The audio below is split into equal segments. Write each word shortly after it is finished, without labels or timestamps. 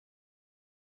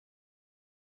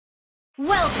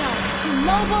Welcome to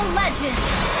Mobile Legends!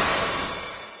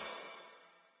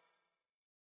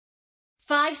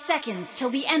 5 seconds till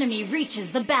the enemy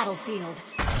reaches the battlefield.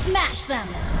 Smash them!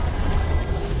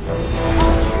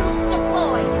 All troops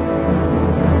deployed!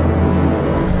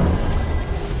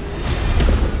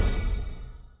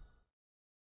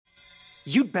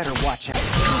 You'd better watch out.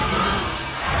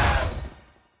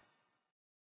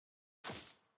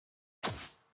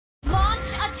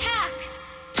 Launch attack!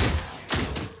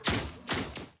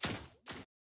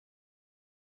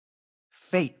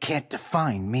 Fate can't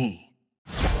define me.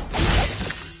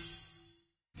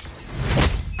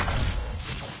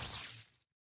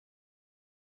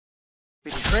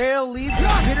 Betrayal leaves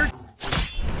a bitter...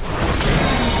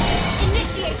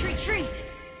 Initiate retreat!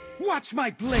 Watch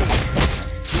my blade!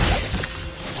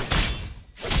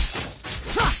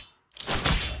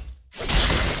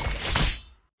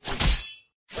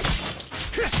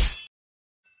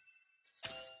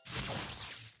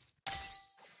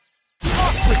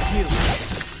 Off with you!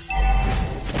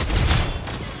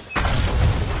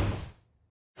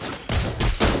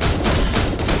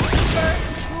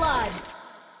 First blood!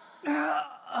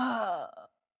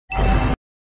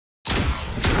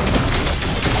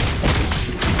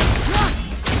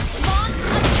 Launch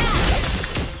attack!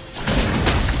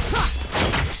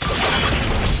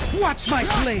 Watch my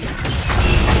blade!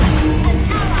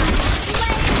 An ally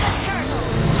slays the turtle!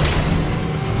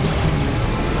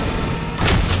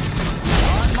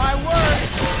 On my word!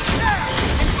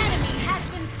 An enemy has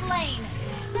been slain!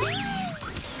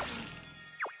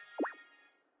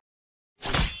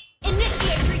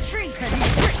 Initiate retreat! An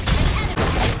enemy...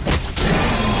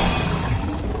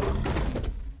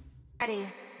 Ready.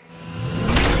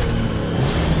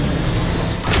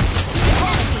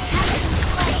 Enemy has been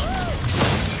slain!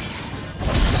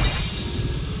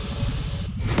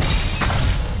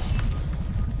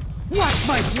 Watch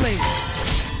my blade!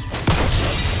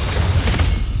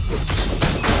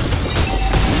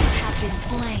 You have been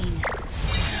slain.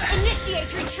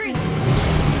 Initiate retreat!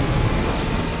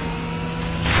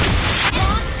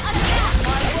 Launch attack!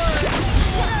 My word!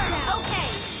 Okay.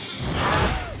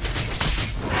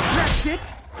 That's it!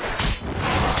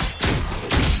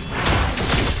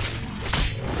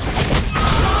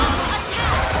 Launch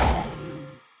attack!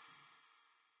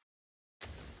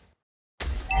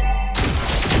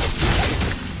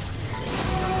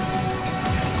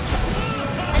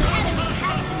 An enemy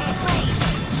has been slain.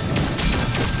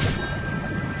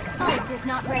 Ult is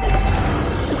not ready.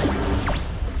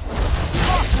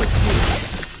 Off with you!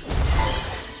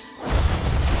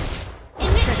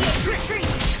 Initiate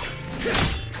retreat!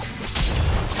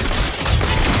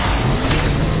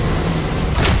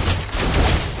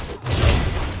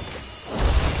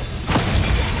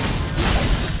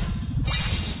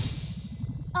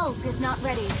 Ult is not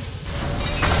ready.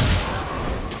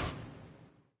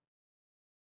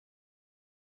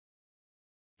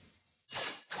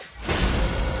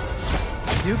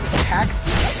 Duke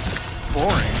Paxton.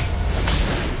 Boring.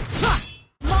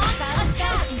 Launch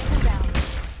attack!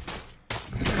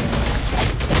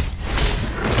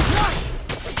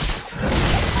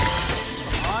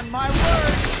 On my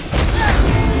word!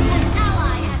 An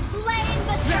ally has slain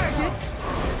the That's turtle! it!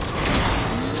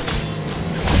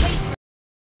 Wait.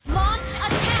 Launch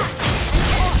attack! An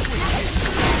enemy has been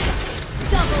slain!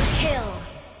 Double kill!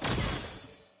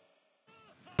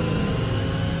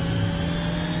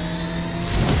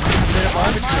 A bit of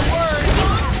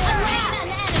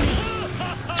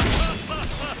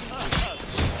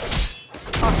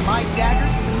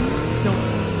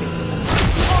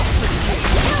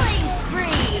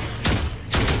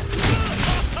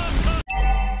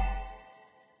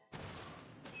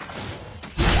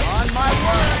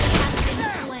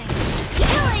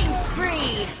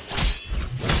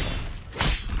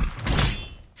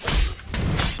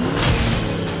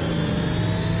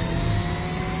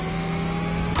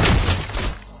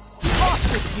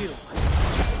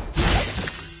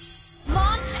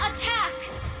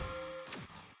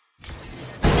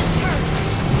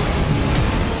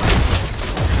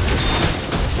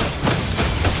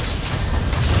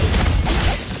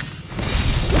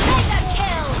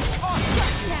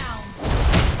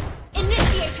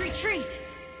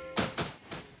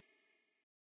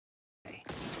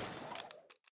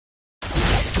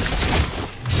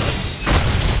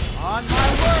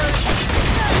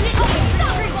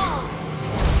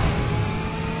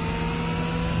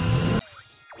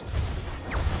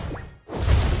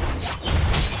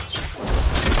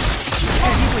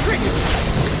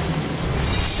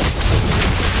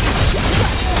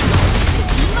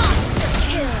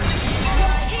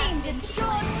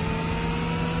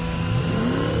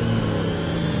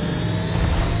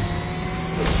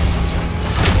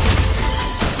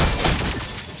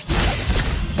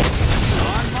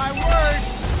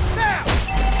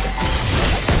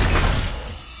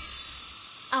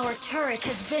Our turret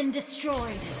has been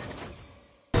destroyed.